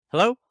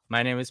Hello,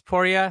 my name is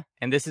Poria,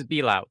 and this is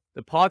Be Loud,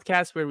 the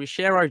podcast where we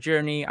share our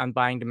journey on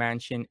buying the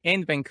mansion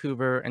in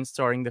Vancouver and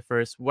starting the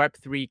first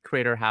Web3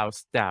 Creator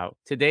House DAO.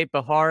 Today,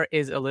 Bahar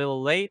is a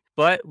little late,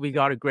 but we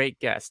got a great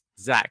guest,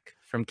 Zach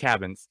from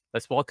Cabins.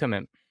 Let's welcome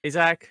him. Hey,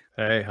 Zach.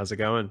 Hey, how's it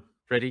going?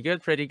 Pretty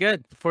good, pretty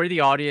good. For the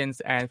audience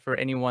and for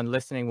anyone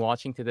listening,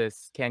 watching to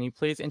this, can you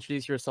please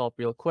introduce yourself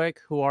real quick?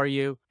 Who are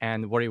you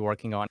and what are you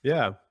working on?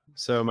 Yeah.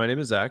 So my name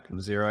is Zach. I'm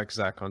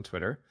ZeroXZach on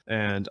Twitter,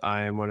 and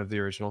I am one of the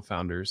original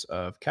founders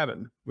of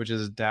Cabin, which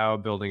is a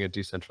DAO building a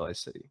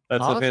decentralized city.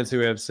 That's Awesome. a fancy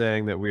way of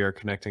saying that we are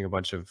connecting a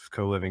bunch of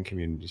co-living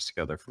communities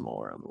together from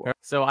all around the world.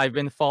 So I've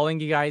been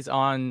following you guys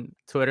on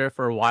Twitter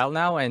for a while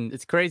now, and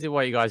it's crazy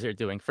what you guys are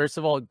doing. First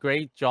of all,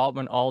 great job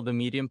on all the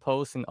Medium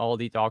posts and all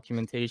the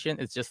documentation.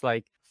 It's just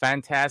like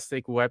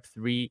fantastic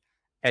Web3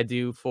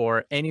 edu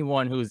for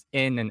anyone who's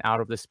in and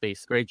out of the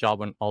space. Great job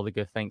on all the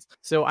good things.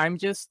 So I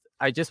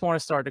just want to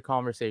start the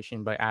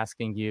conversation by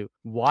asking you,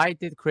 why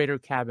did Creator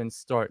Cabins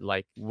start?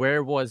 Like,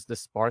 where was the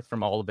spark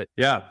from all of it?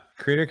 Yeah,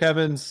 Creator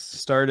Cabins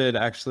started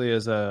actually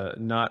as a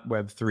not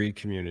Web3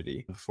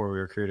 community before we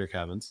were Creator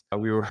Cabins.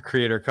 We were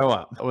Creator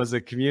Co-op. It was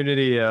a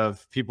community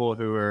of people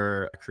who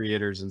were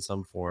creators in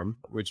some form,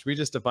 which we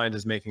just defined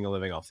as making a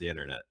living off the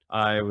internet.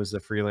 I was a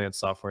freelance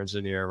software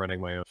engineer running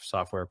my own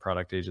software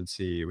product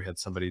agency. We had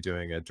somebody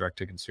doing a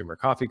direct-to-consumer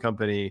coffee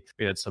company.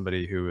 We had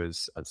somebody who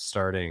was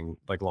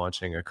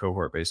launching a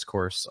cohort-based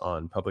course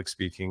on public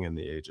speaking in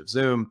the age of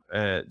Zoom,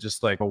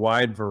 just like a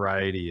wide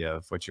variety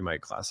of what you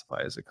might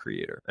classify as a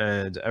creator.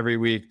 And every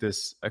week,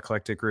 this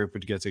eclectic group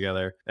would get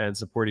together and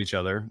support each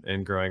other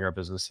in growing our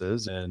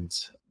businesses and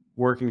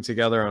working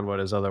together on what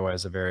is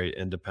otherwise a very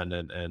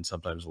independent and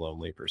sometimes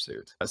lonely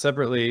pursuit.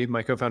 Separately,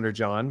 my co-founder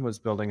John was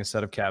building a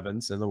set of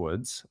cabins in the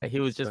woods. He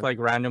was just like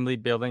randomly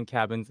building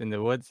cabins in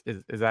the woods.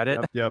 Is that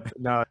it? Yep.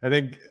 No, I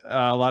think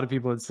a lot of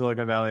people in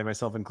Silicon Valley,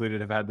 myself included,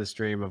 have had this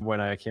dream of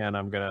when I can,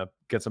 I'm going to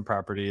get some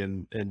property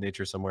in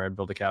nature somewhere and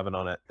build a cabin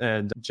on it.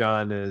 And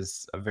John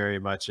is very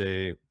much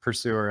a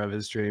pursuer of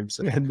his dreams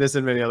and this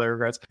and many other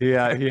regrets. He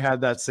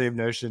had that same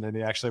notion and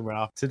he actually went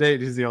off. To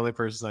date, he's the only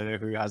person I know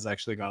who has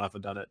actually gone off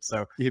and done it.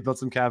 So he built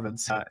some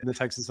cabins in the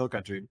Texas Hill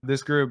Country.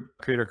 This group,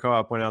 Creator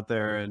Co-op, went out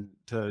there and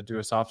to do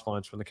a soft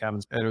launch from the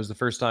cabins. And it was the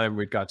first time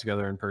we'd got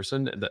together in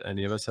person that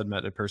any of us had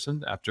met in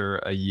person after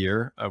a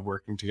year of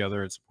working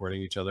together and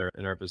supporting each other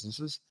in our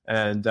businesses.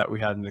 And we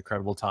had an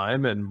incredible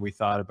time. And we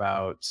spent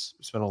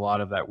a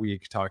lot of that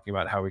week talking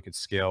about how we could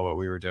scale what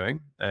we were doing.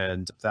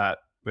 And that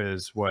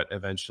was what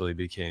eventually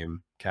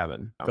became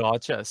Cabin.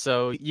 Gotcha.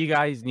 So you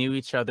guys knew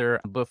each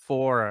other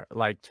before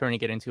like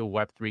turning it into a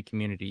Web3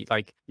 community.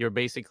 Like you're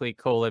basically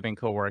co-living,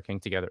 co-working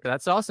together.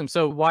 That's awesome.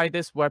 So why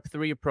this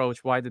Web3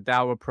 approach? Why the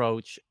DAO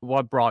approach?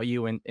 What brought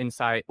you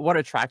inside? What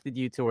attracted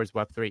you towards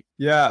Web3?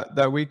 Yeah,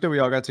 that week that we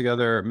all got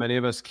together, many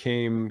of us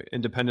came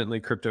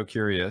independently crypto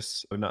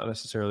curious, but not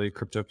necessarily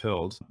crypto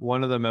pilled.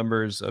 One of the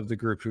members of the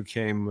group who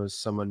came was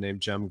someone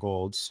named Jem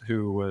Golds,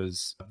 who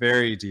was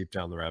very deep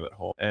down the rabbit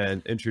hole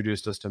and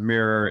introduced us to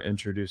Mirror,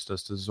 introduced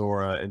us to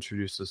Zora,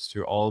 introduced us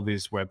to all of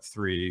these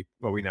Web3,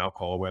 what we now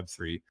call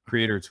Web3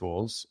 creator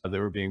tools that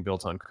were being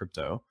built on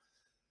crypto.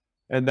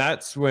 And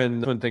that's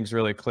when things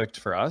really clicked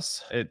for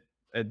us. It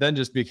then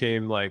just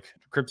became like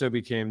crypto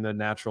became the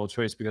natural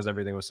choice because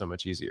everything was so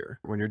much easier.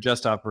 When you're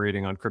just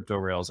operating on crypto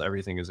rails,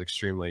 everything is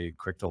extremely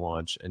quick to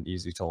launch and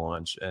easy to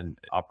launch and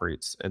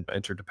operates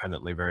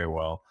interdependently very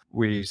well.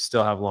 We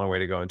still have a long way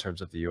to go in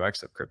terms of the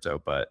UX of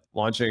crypto, but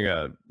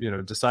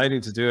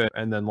deciding to do it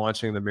and then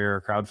launching the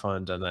Mirror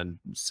crowdfund and then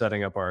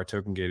setting up our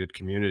token gated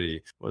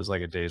community was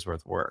like a day's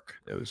worth of work.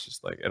 It was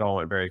just like, it all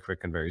went very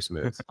quick and very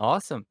smooth.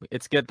 Awesome.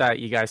 It's good that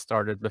you guys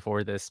started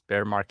before this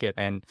bear market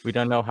and we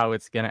don't know how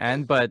it's going to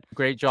end, but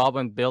great job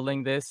on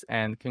building this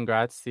and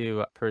congrats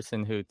to a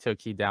person who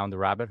took you down the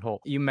rabbit hole.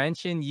 You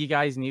mentioned you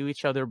guys knew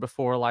each other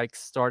before like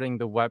starting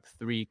the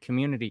Web3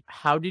 community.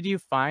 How did you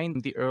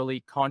find the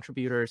early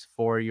contributors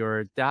for your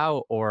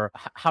DAO, or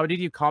how did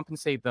you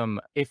compensate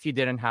them if you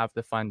didn't have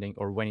the funding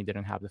or when you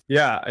didn't have the funding?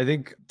 Yeah, I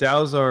think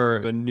DAOs are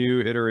a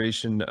new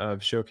iteration of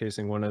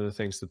showcasing one of the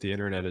things that the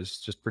internet is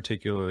just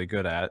particularly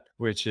good at,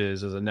 which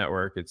is as a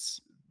network,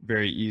 it's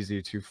very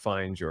easy to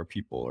find your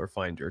people or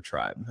find your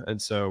tribe.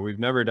 And so we've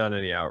never done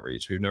any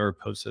outreach. We've never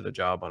posted a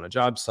job on a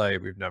job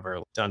site. We've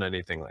never done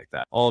anything like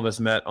that. All of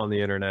us met on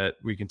the internet.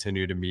 We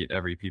continue to meet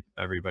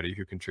everybody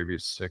who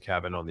contributes to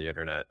Cabin on the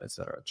internet,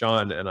 etc.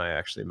 John and I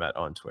actually met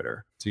on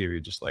Twitter to give you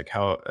just like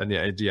an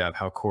idea of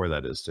how core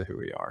that is to who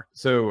we are.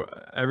 So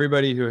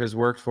everybody who has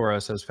worked for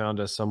us has found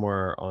us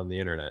somewhere on the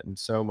internet. And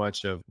so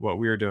much of what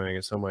we're doing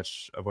and so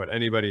much of what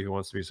anybody who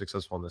wants to be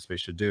successful in this space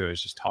should do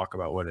is just talk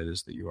about what it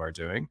is that you are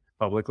doing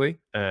publicly,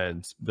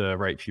 and the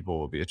right people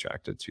will be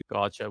attracted to.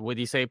 Gotcha. Would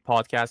you say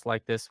podcasts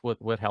like this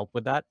would help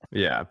with that?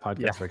 Yeah,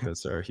 podcasts like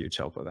this are a huge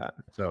help with that.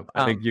 So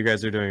I think you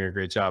guys are doing a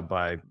great job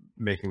by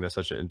making this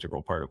such an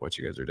integral part of what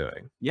you guys are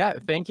doing. Yeah,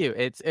 thank you.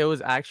 It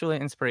was actually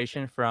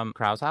inspiration from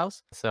Krau's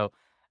House. So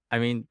I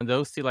mean,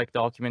 those two like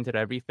documented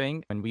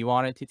everything, and we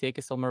wanted to take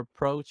a similar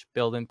approach,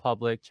 build in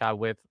public, chat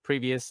with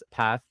previous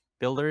path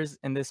builders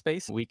in this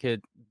space, we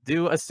could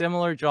do a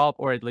similar job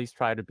or at least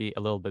try to be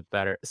a little bit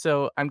better.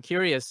 So I'm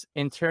curious,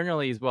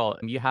 internally as well,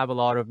 you have a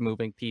lot of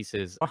moving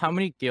pieces. How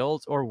many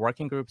guilds or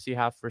working groups do you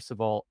have, first of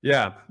all?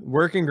 Yeah,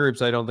 working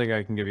groups, I don't think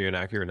I can give you an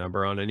accurate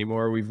number on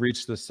anymore. We've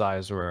reached the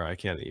size where I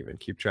can't even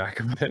keep track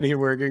of any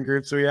working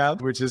groups we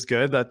have, which is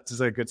good. That's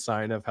a good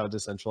sign of how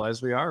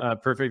decentralized we are. A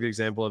perfect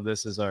example of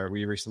this is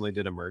we recently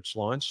did a merch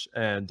launch,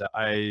 and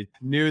I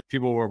knew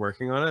people were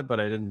working on it, but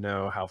I didn't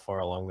know how far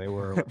along they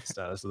were, what the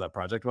status of that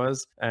project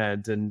was,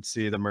 and didn't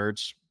see the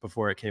merch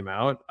before it came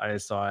out. I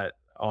saw it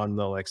on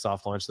the like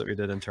soft launch that we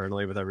did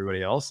internally with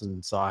everybody else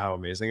and saw how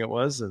amazing it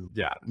was, and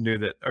yeah, knew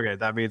that okay,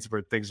 that means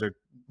where things are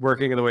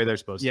working in the way they're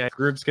supposed to.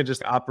 Groups can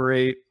just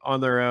operate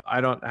on their own.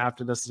 I don't have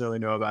to necessarily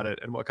know about it,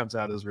 and what comes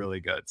out is really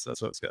good. So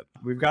it's good.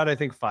 We've got, I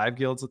think, 5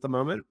 guilds at the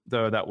moment,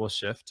 though that will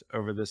shift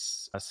over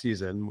this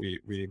season.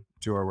 We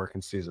do our work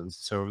in seasons.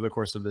 So over the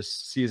course of this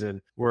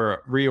season,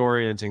 we're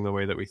reorienting the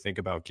way that we think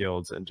about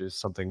guilds and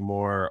just something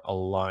more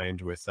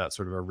aligned with that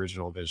sort of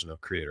original vision of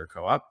creator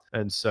co-op.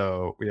 And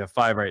so we have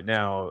 5 right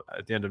now.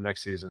 At the end of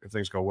next season, if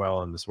things go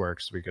well and this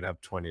works, we could have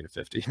 20 to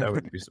 50. That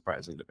wouldn't be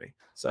surprising to me.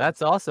 So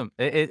that's awesome.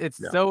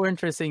 It's so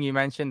interesting you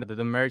mentioned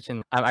the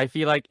merchant. I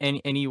feel like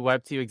any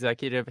Web2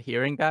 executive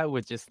hearing that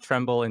would just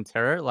tremble in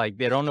terror. Like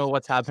they don't know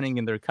what's happening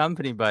in their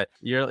company, but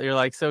you're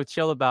like so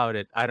chill about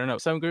it. I don't know.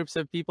 Some groups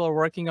of people are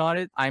working on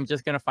it. I'm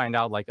just gonna find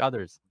out like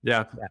others.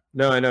 Yeah.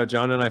 No, I know.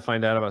 John and I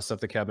find out about stuff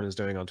that Cabin is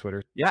doing on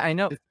Twitter. Yeah, I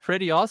know. It's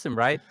pretty awesome,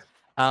 right?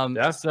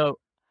 So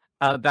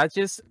that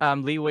just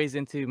leeways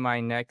into my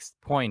next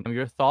point.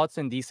 Your thoughts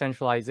on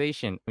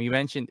decentralization. You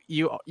mentioned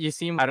you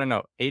seem, I don't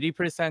know,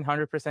 80%,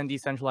 100%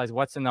 decentralized.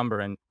 What's the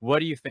number? And what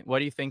do you think? What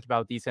do you think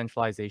about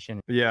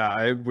decentralization? Yeah,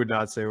 I would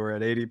not say we're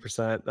at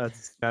 80%.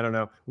 That's, I don't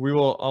know. We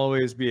will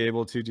always be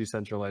able to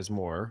decentralize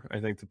more.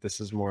 I think that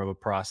this is more of a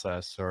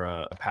process or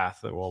a path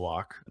that we'll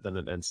walk than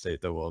an end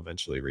state that we'll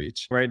eventually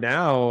reach. Right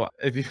now,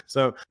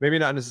 so maybe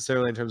not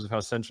necessarily in terms of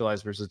how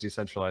centralized versus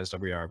decentralized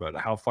we are, but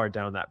how far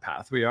down that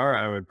path we are,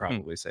 I would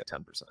probably say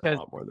 10%, a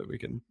lot more that we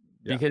can.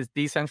 Yeah. Because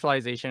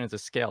decentralization is a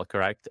scale,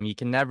 correct? You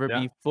can never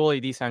be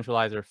fully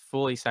decentralized or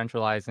fully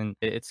centralized. And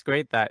it's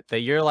great that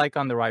you're like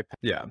on the right path.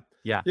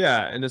 Yeah.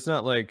 And it's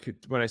not like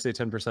when I say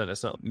 10%,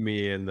 it's not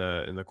me and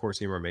the core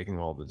team are making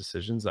all the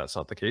decisions. That's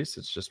not the case.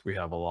 It's just we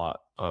have a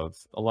lot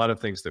of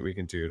things that we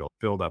can do to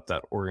build up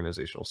that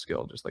organizational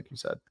skill, just like you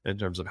said, in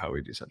terms of how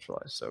we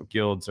decentralize. So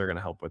guilds are going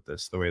to help with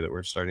this. The way that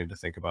we're starting to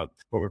think about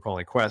what we're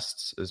calling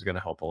quests is going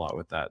to help a lot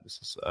with that. This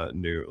is a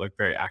new, like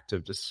very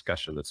active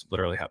discussion that's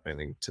literally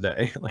happening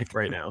today, like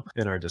right now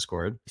in our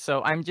Discord.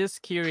 So I'm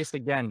just curious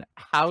again,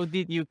 how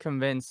did you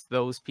convince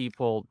those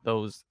people,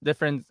 those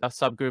different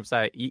subgroups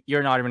that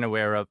you're not even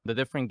aware of, the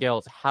different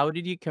guilds, how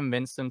did you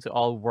convince them to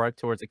all work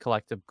towards a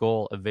collective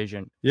goal, a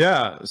vision?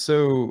 Yeah.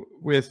 So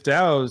with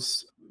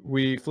DAOs,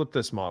 we flipped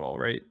this model,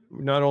 right?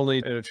 Not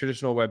only in a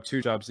traditional Web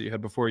 2 jobs that you had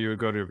before, you would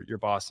go to your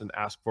boss and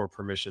ask for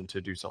permission to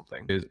do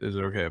something. Is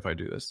it okay if I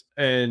do this?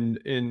 And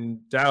in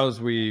DAOs,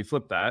 we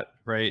flip that,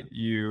 right?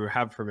 You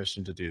have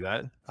permission to do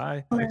that.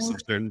 Like some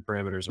certain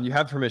parameters. You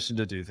have permission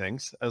to do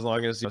things as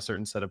long as a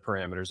certain set of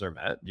parameters are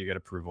met. You get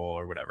approval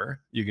or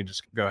whatever. You can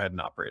just go ahead and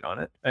operate on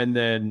it. And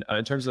then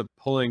in terms of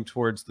pulling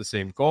towards the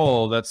same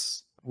goal,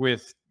 that's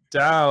with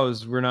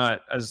DAOs, we're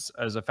not, as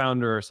a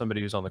founder or somebody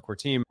who's on the core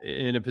team,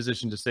 in a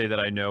position to say that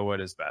I know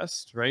what is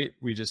best, right?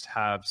 We just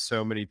have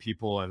so many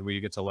people and we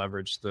get to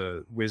leverage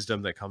the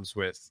wisdom that comes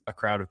with a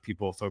crowd of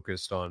people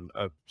focused on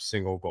a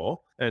single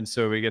goal. And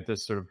so we get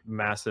this sort of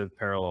massive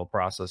parallel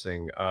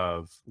processing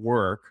of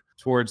work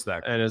towards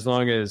that. And as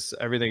long as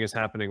everything is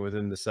happening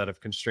within the set of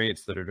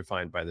constraints that are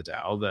defined by the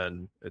DAO,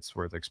 then it's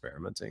worth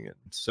experimenting. And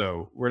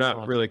so we're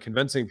not really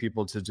convincing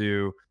people to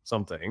do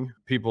something.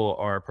 People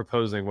are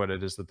proposing what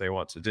it is that they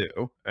want to do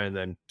and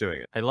then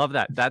doing it. I love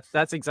that.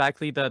 That's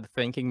exactly the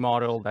thinking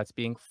model that's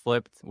being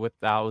flipped with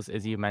DAOs,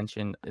 as you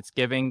mentioned. It's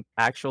giving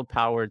actual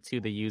power to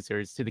the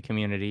users, to the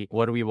community.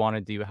 What do we want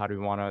to do? How do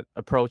we want to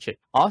approach it?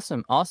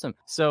 Awesome.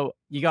 So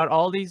you got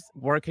all these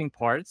working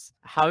parts.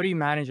 How do you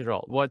manage it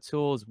all? What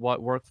tools,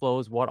 what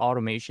workflows, what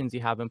automations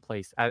you have in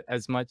place,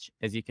 as much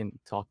as you can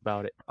talk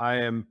about it? I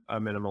am a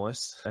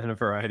minimalist in a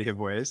variety of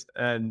ways,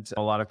 and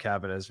a lot of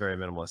Cabin is very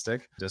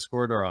minimalistic.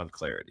 Discord or on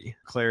Clarity.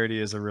 Clarity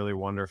is a really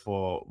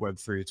wonderful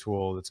Web3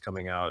 tool that's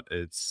coming out.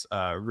 It's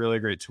a really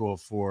great tool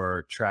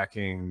for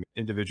tracking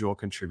individual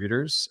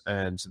contributors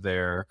and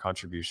their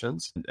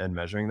contributions and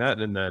measuring that.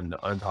 And then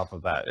on top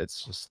of that,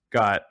 it's just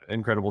got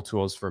incredible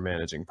tools for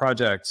managing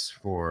projects,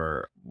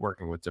 for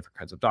working with different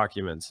kinds of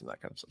documents and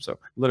that kind of stuff. So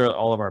literally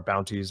all of our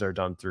bounties are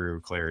done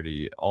through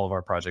Clarity. All of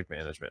our project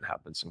management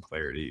happens in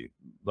Clarity.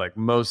 Like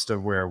most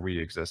of where we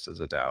exist as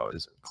a DAO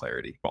is in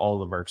Clarity. All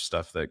the merch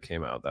stuff that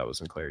came out, that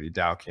was in Clarity.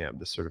 DAO Camp,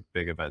 this sort of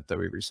big event that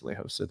we recently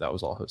hosted, that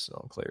was all hosted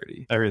on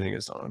Clarity. Everything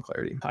is done on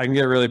Clarity. I can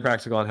get really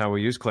practical on how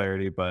we use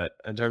Clarity, but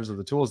in terms of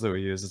the tools that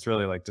we use, it's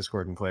really like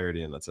Discord and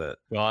Clarity, and that's it.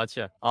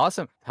 Gotcha.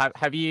 Awesome.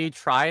 Have you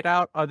tried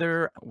out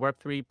other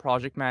Web3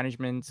 project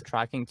management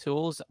tracking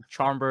tools?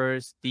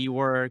 Charmbers, Dwork,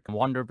 Network,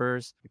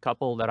 Wonderverse, a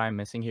couple that I'm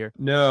missing here?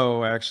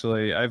 No,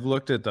 actually, I've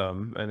looked at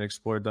them and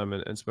explored them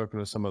and spoken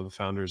with some of the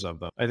founders of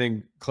them. I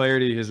think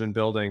Clarity has been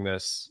building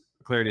this.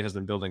 Clarity has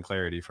been building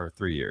Clarity for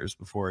 3 years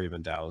before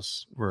even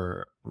DAOs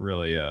were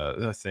really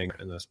a thing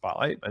in the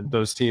spotlight. And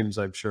those teams,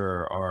 I'm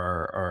sure,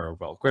 are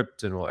well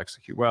equipped and will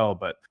execute well,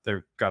 but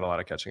they've got a lot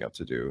of catching up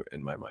to do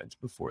in my mind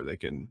before they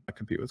can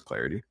compete with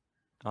Clarity.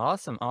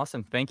 Awesome.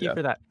 Awesome. Thank you Yeah.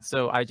 for that.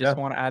 So I just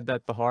Yeah. want to add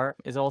that Bahar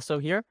is also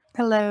here.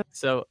 Hello.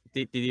 So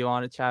did you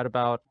want to chat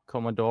about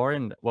Commodore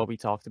and what we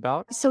talked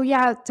about? So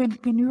yeah,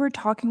 when we were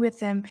talking with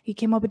him, he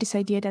came up with this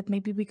idea that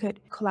maybe we could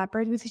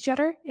collaborate with each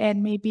other,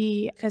 and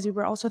maybe because we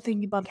were also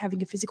thinking about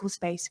having a physical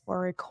space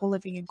for a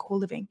co-living and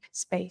co-living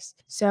space.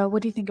 So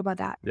what do you think about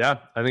that? Yeah,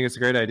 I think it's a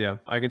great idea.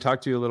 I can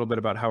talk to you a little bit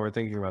about how we're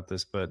thinking about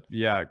this, but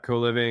yeah,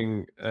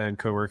 co-living and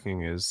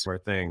co-working is our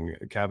thing.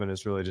 Cabin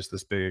is really just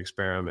this big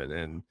experiment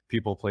in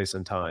people, place,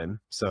 and time.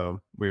 So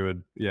we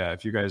would, yeah,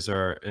 if you guys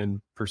are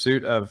in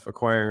pursuit of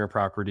acquiring a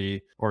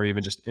property or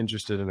even just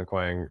interested in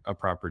acquiring a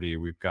property,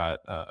 we've got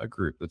a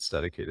group that's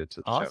dedicated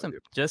to the chat with Awesome. you.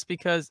 Just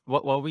because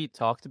what we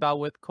talked about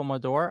with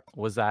Commodore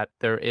was that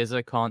there is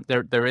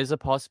a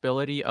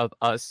possibility of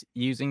us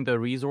using the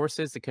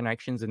resources, the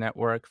connections, the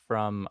network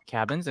from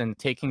Cabins and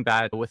taking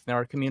that within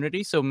our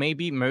community. So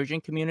maybe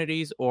merging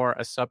communities or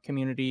a sub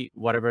community,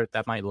 whatever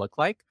that might look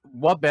like.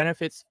 What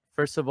benefits,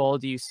 first of all,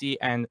 do you see,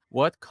 and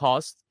what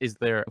cost is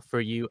there for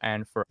you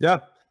and for?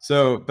 Yeah.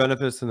 So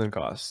benefits and then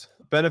costs.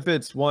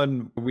 Benefits,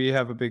 one, we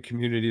have a big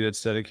community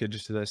that's dedicated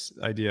to this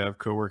idea of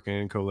co-working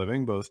and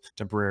co-living, both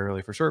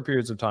temporarily for short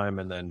periods of time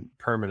and then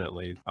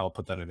permanently. I'll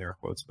put that in air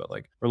quotes, but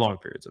like for long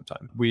periods of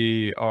time.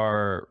 We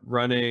are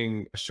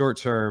running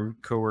short-term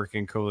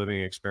co-working,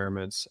 co-living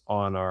experiments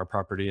on our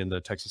property in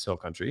the Texas Hill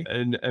Country.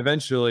 And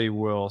eventually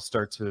we'll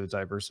start to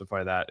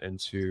diversify that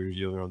into,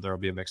 there'll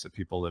be a mix of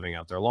people living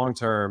out there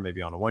long-term,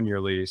 maybe on a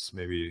 1-year lease,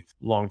 maybe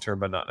long-term,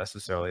 but not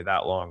necessarily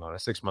that long on a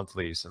 6-month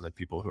lease. And then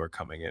people who are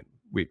coming in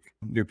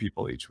new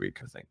people each week.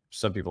 I think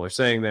some people are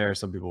staying there,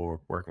 some people are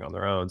working on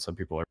their own, some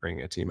people are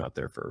bringing a team out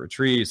there for a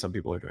retreat, some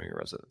people are doing a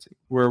residency.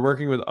 We're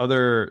working with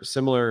other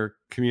similar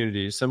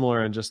communities,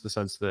 similar in just the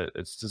sense that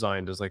it's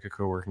designed as like a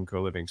co-working,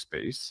 co-living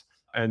space.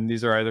 And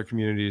these are either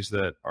communities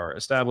that are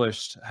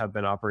established, have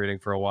been operating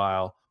for a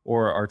while,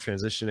 or are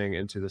transitioning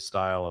into the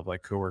style of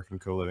like co-working,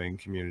 co-living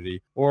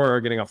community, or are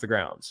getting off the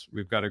grounds.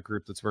 We've got a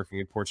group that's working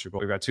in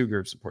Portugal. We've got 2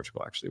 groups in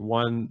Portugal, actually.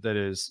 One that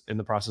is in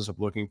the process of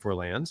looking for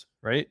land,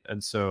 right?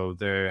 And so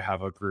they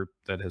have a group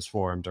that has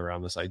formed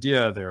around this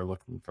idea. They're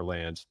looking for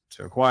land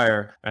to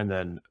acquire and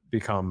then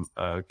become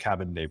a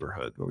cabin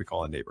neighborhood, what we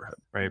call a neighborhood,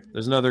 right?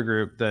 There's another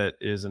group that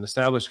is an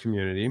established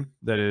community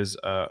that is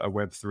a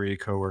Web3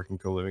 co-working,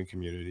 co-living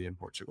community in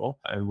Portugal.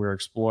 And we're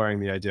exploring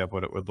the idea of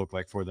what it would look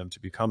like for them to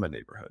become a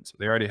neighborhood. So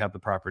they already have the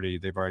property.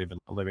 They've already been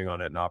living on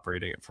it and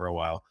operating it for a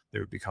while. They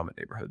would become a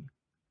neighborhood.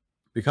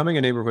 Becoming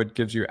a neighborhood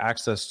gives you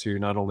access to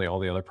not only all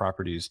the other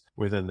properties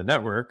within the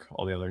network,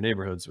 all the other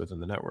neighborhoods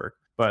within the network,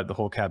 but the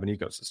whole cabin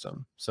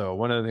ecosystem. So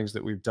one of the things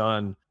that we've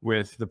done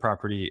with the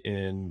property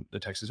in the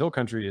Texas Hill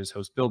Country is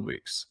host build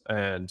weeks.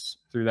 And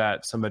through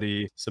that,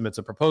 somebody submits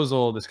a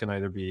proposal. This can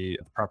either be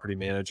the property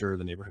manager,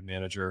 the neighborhood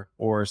manager,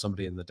 or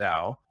somebody in the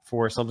DAO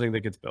for something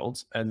that gets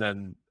built. And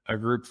then a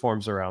group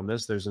forms around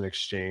this. There's an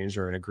exchange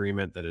or an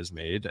agreement that is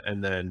made.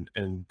 And then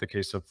in the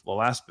case of the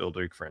last build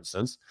week, for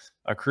instance,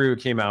 a crew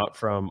came out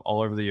from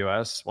all over the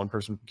US, one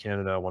person from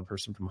Canada, one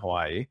person from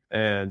Hawaii.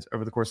 And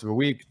over the course of a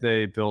week,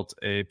 they built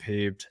a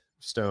paved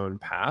stone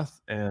path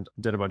and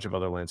did a bunch of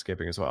other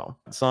landscaping as well.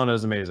 The sauna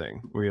is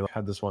amazing. We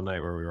had this one night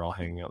where we were all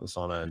hanging out in the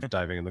sauna and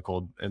diving in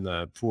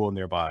the pool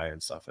nearby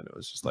and stuff. And it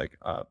was just like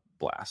a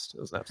blast. It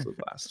was an absolute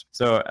blast.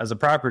 So as a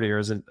property or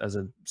as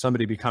a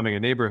somebody becoming a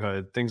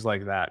neighborhood, things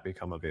like that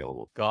become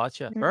available.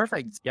 Gotcha.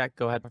 Perfect. Yeah,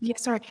 go ahead. Yeah,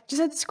 sorry.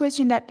 Just had this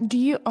question that do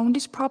you own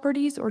these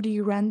properties or do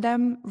you rent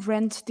them,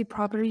 rent the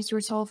properties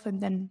yourself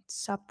and then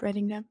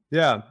subrenting them?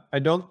 Yeah, I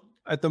don't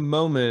at the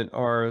moment,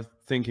 our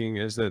thinking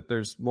is that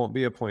won't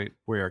be a point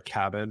where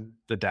Cabin,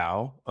 the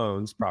DAO,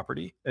 owns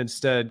property.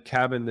 Instead,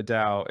 Cabin, the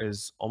DAO,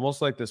 is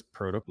almost like this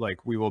protocol.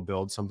 Like we will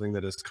build something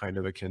that is kind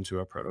of akin to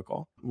a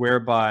protocol,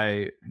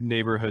 whereby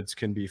neighborhoods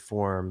can be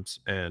formed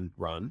and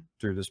run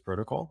through this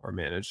protocol or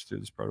managed through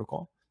this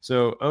protocol.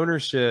 So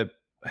ownership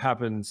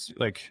happens,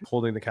 like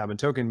holding the Cabin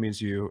token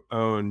means you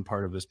own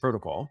part of this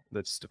protocol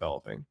that's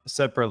developing.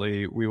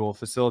 Separately, we will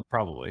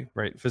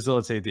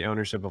facilitate the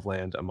ownership of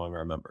land among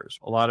our members.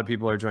 A lot of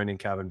people are joining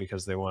Cabin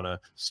because they want to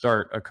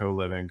start a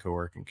co-living,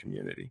 co-working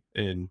community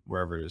in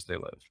wherever it is they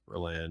live,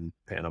 Berlin,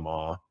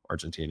 Panama,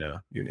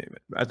 Argentina, you name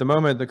it. At the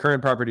moment, the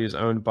current property is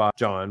owned by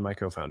John, my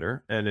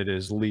co-founder, and it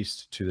is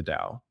leased to the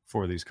DAO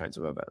for these kinds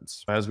of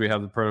events. As we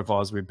have the protocol,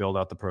 as we build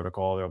out the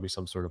protocol, there'll be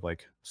some sort of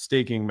like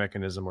staking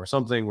mechanism or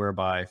something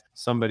whereby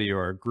somebody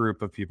or a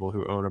group of people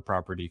who own a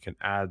property can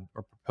add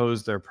or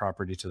propose their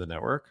property to the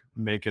network,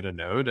 make it a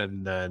node,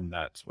 and then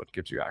that's what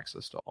gives you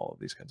access to all of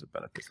these kinds of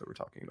benefits that we're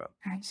talking about.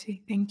 I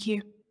see. Thank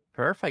you.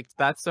 Perfect.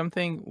 That's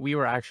something we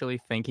were actually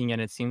thinking,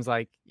 and it seems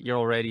like you're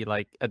already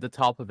like at the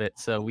top of it.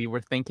 So we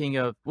were thinking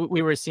of,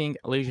 we were seeing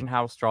Legion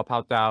House,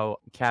 Dropout DAO,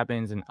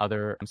 Cabins, and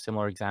other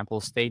similar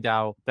examples, Stay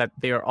DAO, that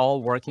they are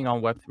all working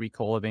on Web3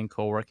 co-living,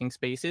 co-working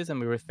spaces. And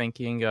we were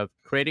thinking of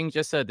creating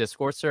just a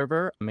Discord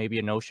server, maybe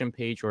a Notion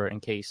page, or in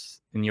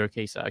your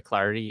case, a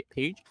Clarity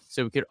page.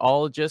 So we could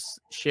all just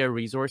share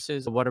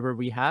resources, whatever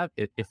we have,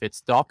 if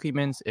it's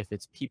documents, if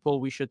it's people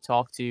we should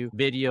talk to,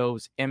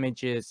 videos,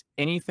 images,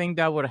 anything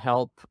that would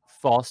help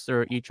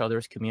foster each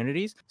other's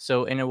communities.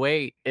 So in a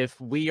way, if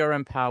we are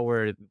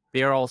empowered,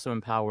 they're also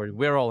empowered,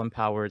 we're all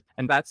empowered.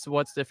 And that's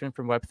what's different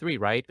from Web3,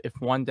 right? If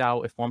one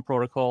DAO, if one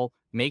protocol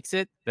makes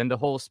it, then the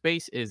whole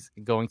space is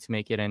going to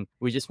make it. And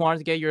we just wanted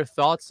to get your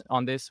thoughts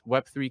on this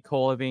Web3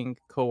 co-living,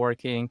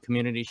 co-working,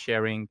 community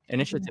sharing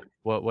initiative.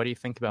 What do you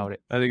think about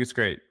it? I think it's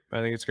great.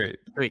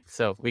 Great.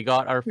 So we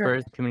got our Sure.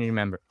 first community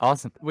member.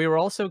 Awesome. We were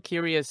also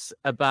curious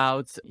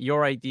about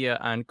your idea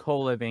on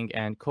co-living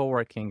and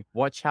co-working.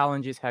 What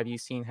challenges have you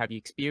seen, have you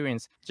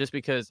experienced? Just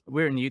because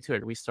we're new to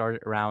it. We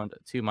started around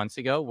 2 months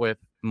ago with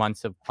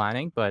months of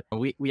planning, but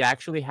we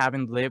actually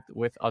haven't lived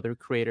with other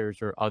creators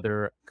or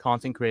other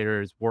content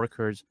creators,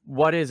 workers.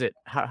 What is it?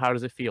 How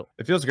does it feel?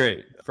 It feels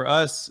great. For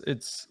us,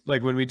 it's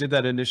like when we did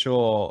that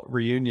initial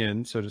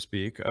reunion, so to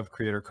speak, of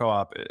Creator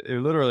Co-op, it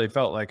literally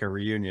felt like a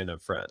reunion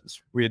of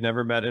friends. We had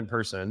never met in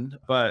person,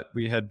 but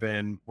we had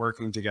been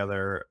working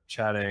together,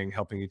 chatting,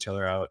 helping each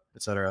other out,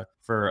 etc.,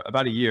 for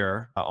about a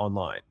year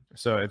online.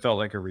 So it felt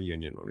like a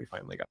reunion when we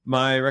finally got.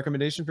 My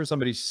recommendation for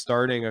somebody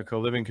starting a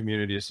co-living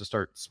community is to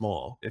start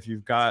small. If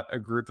you've got a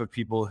group of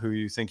people who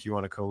you think you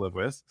want to co-live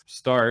with,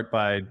 start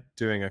by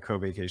doing a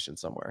co-vacation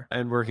somewhere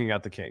and working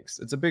out the kinks.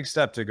 It's a big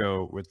step to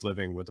go with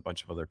living with a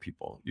bunch of other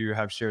people. You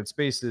have shared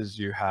spaces,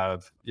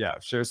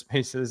 shared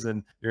spaces,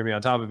 and you're gonna be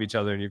on top of each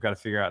other, and you've got to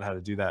figure out how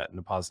to do that in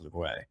a positive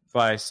way.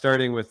 By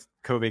starting with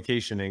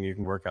co-vacationing, you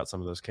can work out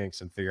some of those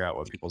kinks and figure out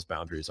what people's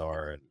boundaries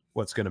are and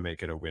what's going to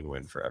make it a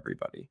win-win for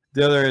everybody.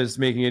 The other is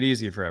making it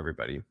easy for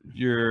everybody.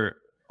 You're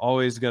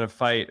always going to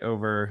fight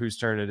over whose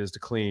turn it is to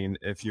clean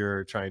if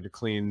you're trying to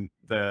clean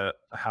the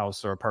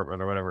house or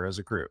apartment or whatever as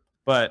a group.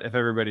 But if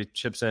everybody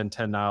chips in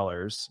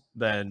 $10,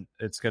 then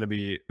it's going to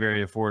be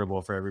very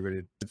affordable for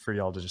everybody, for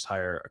y'all to just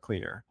hire a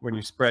cleaner. When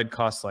you spread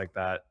costs like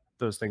that,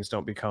 those things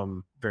don't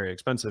become very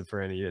expensive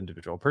for any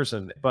individual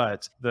person,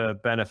 but the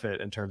benefit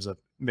in terms of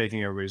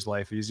making everybody's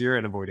life easier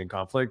and avoiding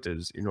conflict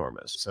is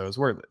enormous. So it's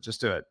worth it. Just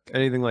do it.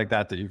 Anything like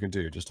that you can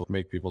do just to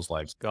make people's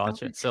lives.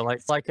 Gotcha. So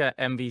like a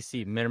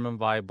MVC, minimum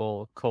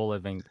viable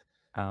co-living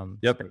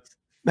Yep. space.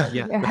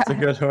 Yeah, that's a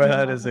good way.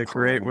 That is a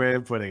great way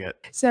of putting it.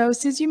 So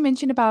since you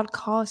mentioned about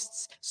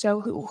costs, so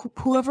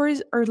whoever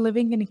are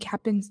living in a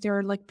cabins,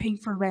 they're like paying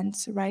for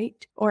rents, right?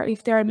 Or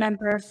if they're a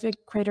member of the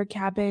creator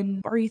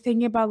cabin, are you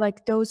thinking about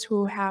like those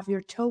who have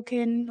your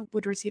token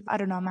would receive, I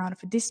don't know, amount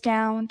of a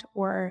discount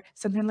or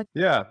something like?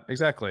 Yeah,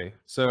 exactly.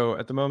 So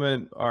at the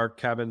moment, our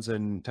cabins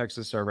in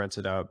Texas are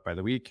rented out by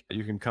the week.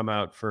 You can come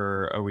out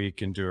for a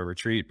week and do a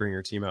retreat, bring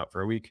your team out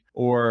for a week,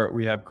 or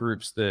we have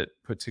groups that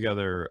put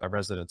together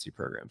residency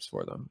programs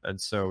for them.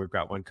 And so we've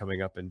got one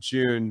coming up in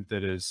June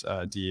that is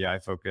DEI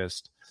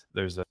focused.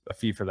 There's a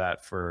fee for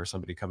that for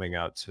somebody coming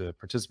out to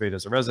participate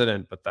as a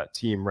resident, but that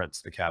team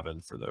rents the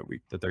cabin for the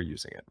week that they're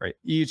using it, right?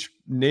 Each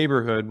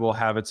neighborhood will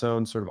have its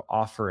own sort of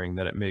offering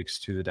that it makes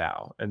to the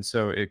DAO. And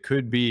so it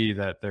could be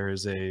that there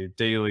is a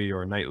daily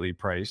or nightly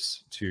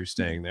price to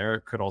staying there.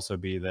 It could also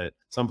be that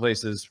some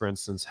places, for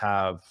instance,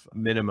 have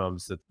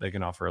minimums that they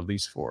can offer a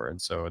lease for.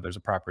 And so there's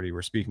a property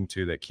we're speaking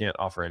to that can't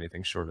offer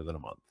anything shorter than a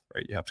month,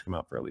 right? You have to come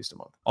out for at least a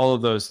month. All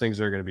of those things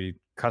are going to be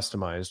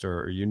customized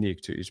or unique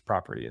to each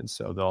property. And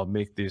so they'll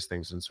make these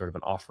things in sort of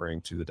an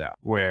offering to the DAO,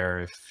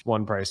 where if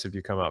one price if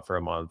you come out for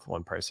a month,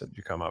 one price if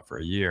you come out for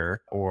a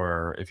year,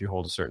 or if you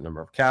hold a certain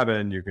number of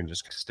cabin, you can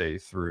just stay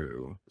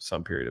through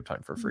some period of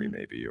time for free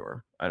maybe,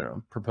 or I don't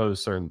know,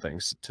 propose certain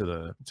things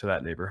to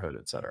that neighborhood,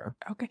 etc.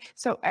 Okay.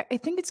 So I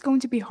think it's going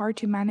to be hard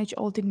to manage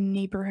all the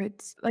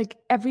neighborhoods. Like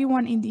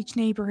everyone in each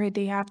neighborhood,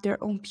 they have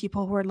their own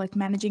people who are like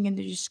managing and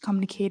they're just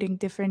communicating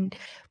different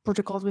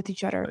protocols with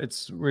each other.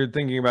 We're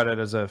thinking about it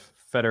as a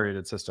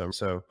federated system.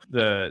 So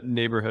the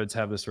neighborhoods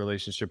have this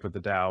relationship with the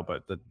DAO,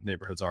 but the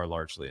neighborhoods are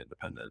largely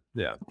independent.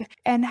 Yeah.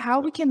 And how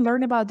we can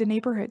learn about the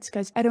neighborhoods,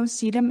 because I don't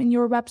see them in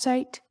your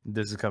website.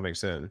 This is coming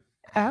soon.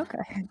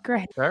 Okay,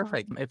 great.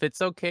 Perfect. If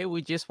it's okay,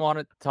 we just want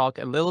to talk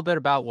a little bit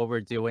about what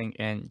we're doing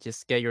and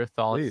just get your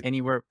thoughts. Please.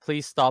 Anywhere,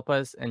 please stop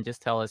us and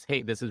just tell us,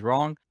 hey, this is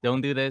wrong,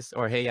 don't do this,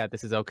 or hey, yeah,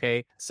 this is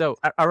okay. So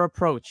our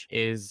approach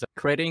is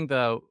creating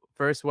the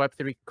first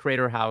Web3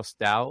 Creator House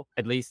DAO,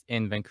 at least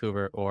in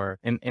Vancouver or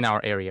in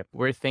our area.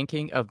 We're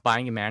thinking of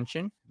buying a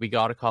mansion. We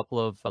got a couple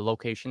of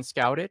locations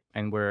scouted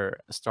and we're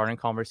starting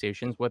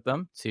conversations with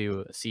them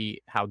to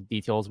see how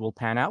details will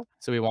pan out.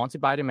 So we want to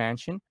buy the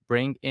mansion,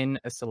 bring in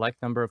a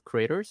select number of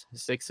creators,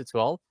 6 to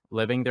 12.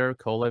 living there,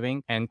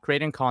 co-living, and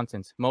creating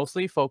content,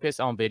 mostly focused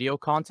on video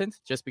content,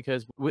 just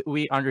because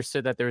we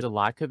understood that there's a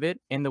lack of it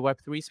in the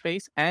Web3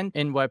 space and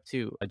in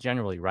Web2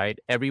 generally, right?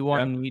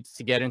 Everyone needs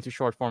to get into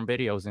short form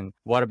videos, and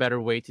what a better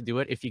way to do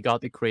it if you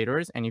got the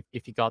creators and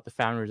if you got the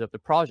founders of the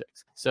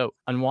projects. So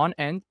on one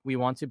end, we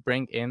want to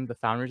bring in the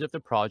founders of the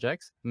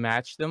projects,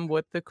 match them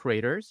with the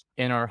creators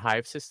in our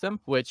Hive system,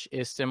 which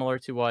is similar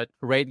to what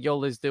Raid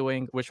Guild is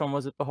doing. Which one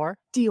was it, Bahar?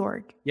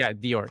 D-Org. Yeah,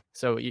 D-Org.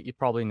 So you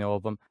probably know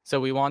of them. So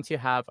we want to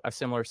have a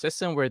similar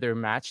system where they're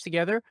matched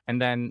together,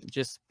 and then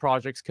just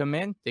projects come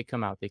in, they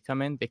come out, they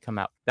come in, they come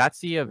out. That's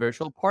the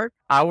virtual part.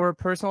 Our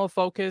personal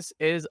focus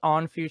is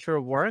on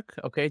future work,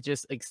 okay?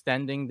 Just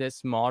extending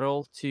this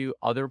model to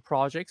other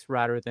projects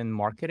rather than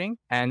marketing.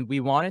 And we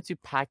wanted to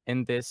pack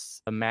in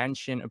this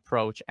mansion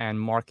approach and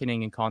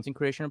marketing and content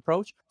creation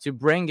approach to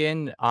bring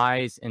in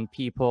eyes and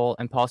people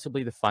and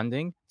possibly the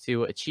funding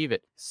to achieve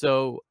it.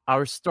 So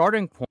our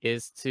starting point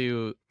is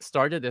to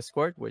start a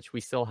Discord, which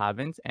we still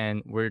haven't,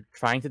 and we're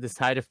trying to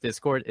decide if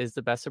Discord is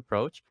the best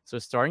approach. So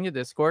starting a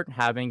Discord,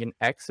 having an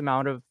X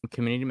amount of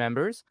community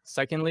members.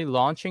 Secondly,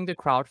 launching the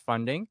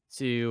crowdfunding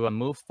to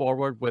move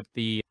forward with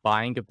the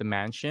buying of the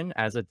mansion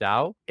as a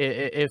DAO.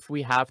 If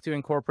we have to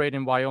incorporate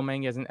in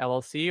Wyoming as an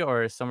LLC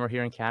or somewhere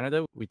here in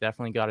Canada, we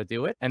definitely got to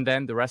do it. And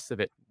then the rest of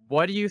it.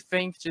 What do you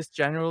think just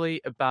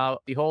generally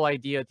about the whole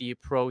idea, the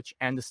approach,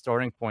 and the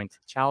starting point?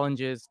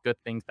 Challenges, good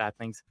things, bad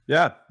things?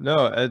 Yeah,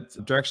 no,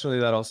 directionally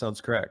that all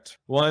sounds correct.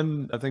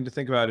 One thing to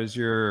think about is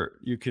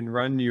you can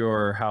run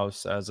your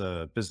house as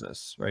a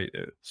business, right?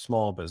 A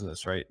small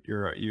business, right?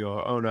 You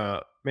own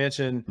a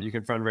mansion. You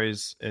can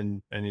fundraise in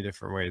any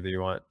different way that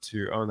you want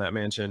to own that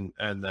mansion,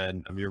 and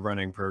then you're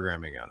running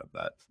programming out of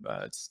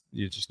that.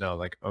 You just now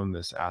like own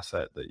this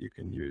asset that you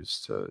can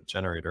use to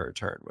generate a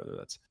return, whether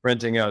that's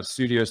renting out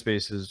studio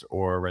spaces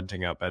or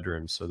renting out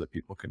bedrooms so that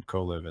people can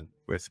co-live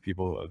with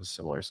people of a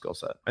similar skill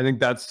set. I think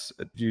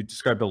you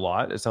described a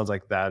lot. It sounds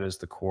like that is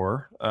the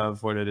core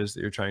of what it is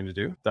that you're trying to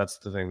do. That's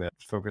the thing that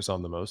focus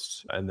on the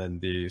most. And then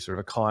the sort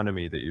of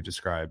economy that you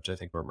described, I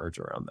think, will emerge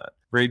around that.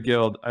 Raid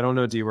Guild, I don't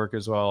know D-Work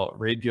as well.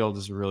 Raid Guild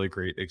is a really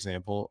great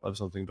example of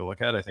something to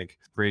look at. I think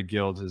Raid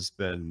Guild has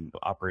been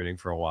operating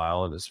for a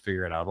while and has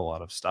figured out a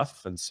lot of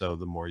stuff. And so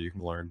the more you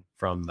can learn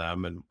from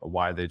them and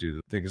why they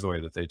do things the way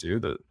that they do,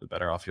 the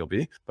better off you'll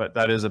be. But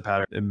that is a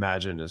pattern I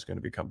imagine is going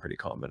to become pretty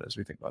common as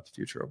we think about the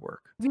future of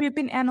work. We've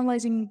been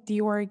analyzing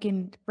D-Org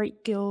and Raid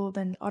Guild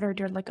and other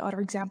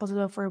examples of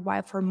it for a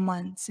while, for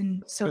months.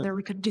 And so that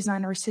we could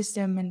design our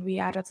system, and we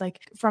added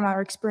from our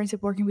experience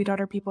of working with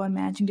other people and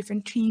managing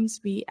different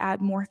teams, we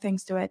add more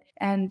things to it.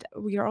 And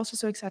we are also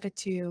so excited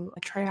to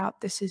try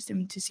out the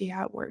system to see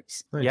how it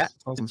works. Nice. Yeah.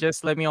 Awesome.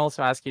 Just let me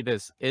also ask you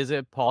this. Is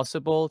it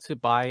possible to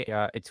buy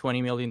a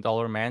 $20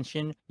 million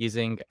mansion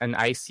using an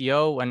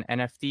ICO, an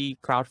NFT,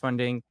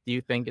 crowdfunding? Do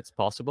you think it's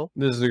possible?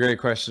 This is a great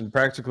question.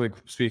 Practically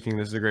speaking,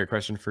 this is a great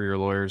question for your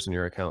lawyers and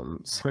your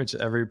accountants, which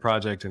every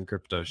project in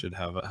crypto should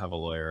have a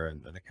lawyer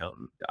and an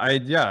accountant.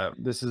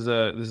 This is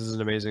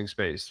an amazing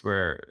space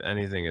where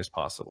anything is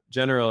possible.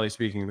 Generally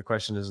speaking, the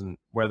question isn't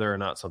whether or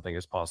not something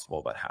is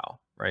possible, but how,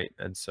 right?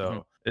 And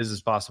so is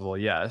this possible?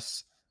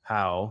 Yes.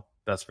 How?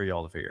 That's for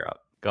y'all to figure out.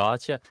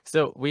 Gotcha.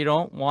 So we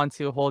don't want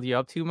to hold you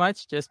up too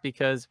much, just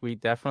because we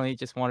definitely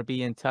just want to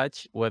be in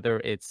touch, whether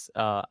it's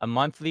a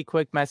monthly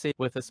quick message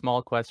with a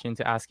small question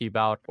to ask you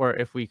about, or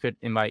if we could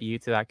invite you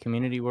to that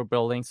community we're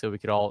building so we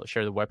could all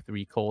share the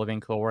Web3 co-living,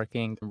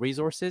 co-working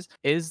resources.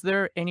 Is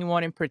there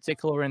anyone in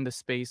particular in the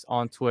space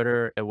on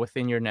Twitter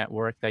within your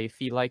network that you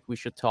feel like we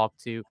should talk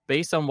to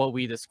based on what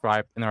we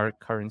described in our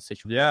current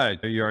situation? Yeah,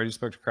 you already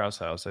spoke to Kraus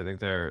House. I think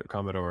they're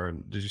Commodore,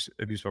 and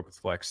if you spoke with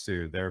Flex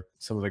too, they're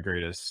some of the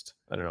greatest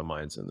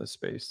minds in this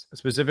space,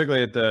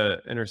 specifically at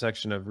the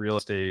intersection of real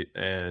estate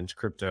and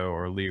crypto,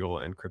 or legal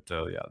and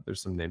crypto. Yeah,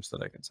 there's some names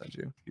that I can send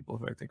you, people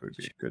who I think would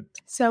be good.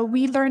 So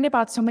we learned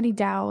about so many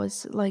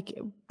DAOs,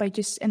 by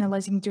just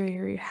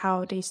analyzing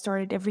how they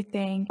started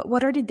everything.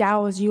 What are the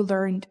DAOs you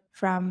learned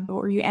from,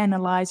 or you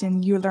analyzed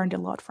and you learned a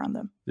lot from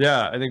them?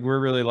 Yeah, I think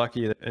we're really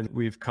lucky, and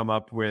we've come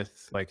up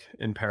with,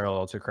 in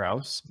parallel to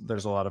Kraus,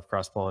 there's a lot of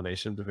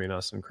cross-pollination between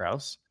us and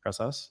Kraus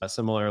House.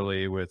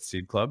 Similarly with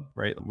Seed Club,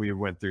 right? We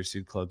went through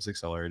Seed Club's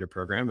accelerator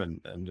program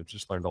and have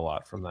just learned a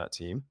lot from that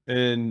team.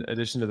 In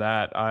addition to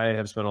that, I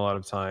have spent a lot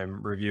of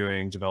time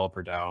reviewing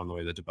Developer DAO and the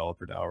way that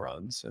Developer DAO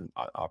runs and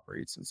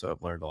operates, and so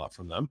I've learned a lot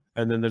from them.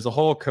 And then there's a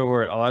whole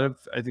cohort.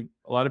 I think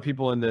a lot of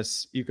people in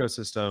this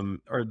ecosystem,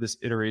 or this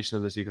iteration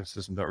of this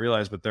ecosystem, don't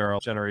realize, but there are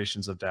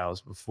generations of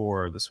DAOs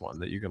before this one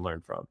that you can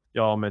learn from.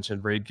 Y'all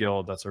mentioned Raid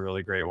Guild. That's a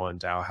really great one.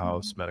 DAO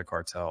House,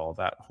 Metacartel,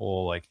 that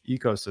whole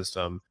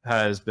ecosystem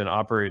has been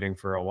operating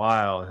for a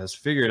while and has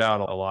figured out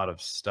a lot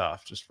of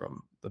stuff just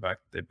from the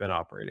fact that they've been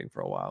operating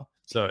for a while.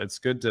 So it's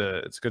good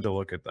to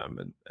look at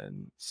them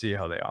and see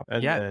how they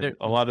operate. And Yeah,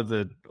 a lot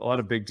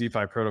of big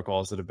DeFi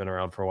protocols that have been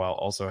around for a while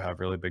also have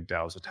really big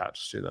DAOs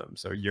attached to them.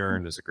 So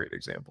Yearn is a great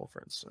example,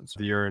 for instance.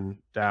 The Yearn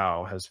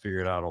DAO has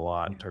figured out a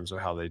lot in terms of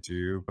how they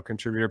do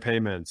contributor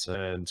payments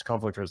and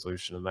conflict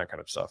resolution and that kind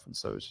of stuff. And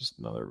so it's just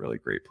another really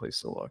great place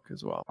to look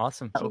as well.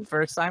 Awesome. So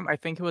first time, I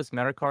think it was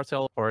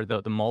Metacartel or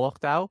the Moloch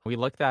DAO. We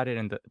looked at it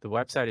and the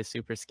website is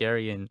super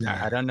scary. And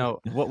I don't know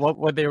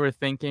what they were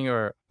thinking,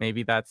 or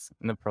maybe that's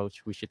an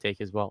approach we should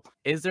take as well.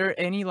 Is there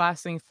any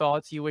lasting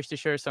thoughts you wish to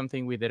share?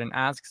 Something we didn't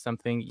ask,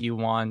 something you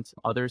want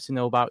others to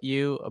know about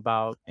you,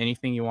 about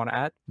anything you want to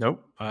add?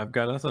 Nope, I've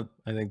got nothing.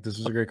 I think this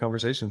was a great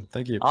conversation.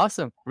 Thank you.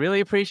 Awesome. Really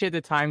appreciate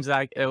the time,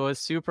 Zach. It was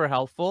super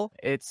helpful.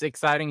 It's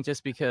exciting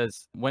just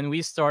because when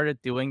we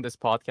started doing this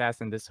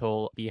podcast and this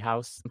whole B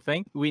House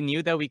thing, we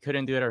knew that we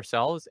couldn't do it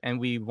ourselves, and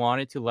we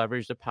wanted to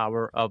leverage the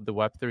power of the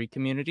Web3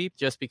 community,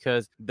 just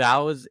because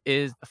DAOs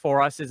is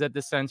for us is at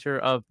the center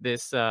of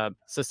this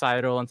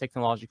societal and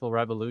technological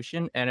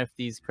revolution. And if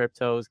these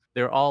cryptos,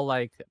 they're all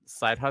like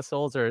side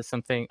hustles or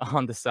something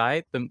on the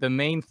side, the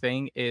main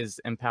thing is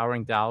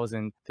empowering DAOs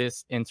in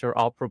this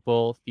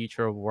interoperable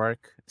future of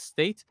work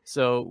state.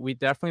 So we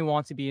definitely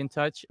want to be in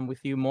touch with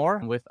you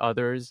more, with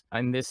others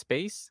in this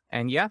space.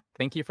 And yeah,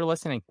 thank you for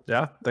listening.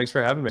 Yeah, thanks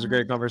for having me. It was a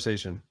great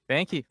conversation.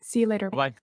 Thank you. See you later. Bye.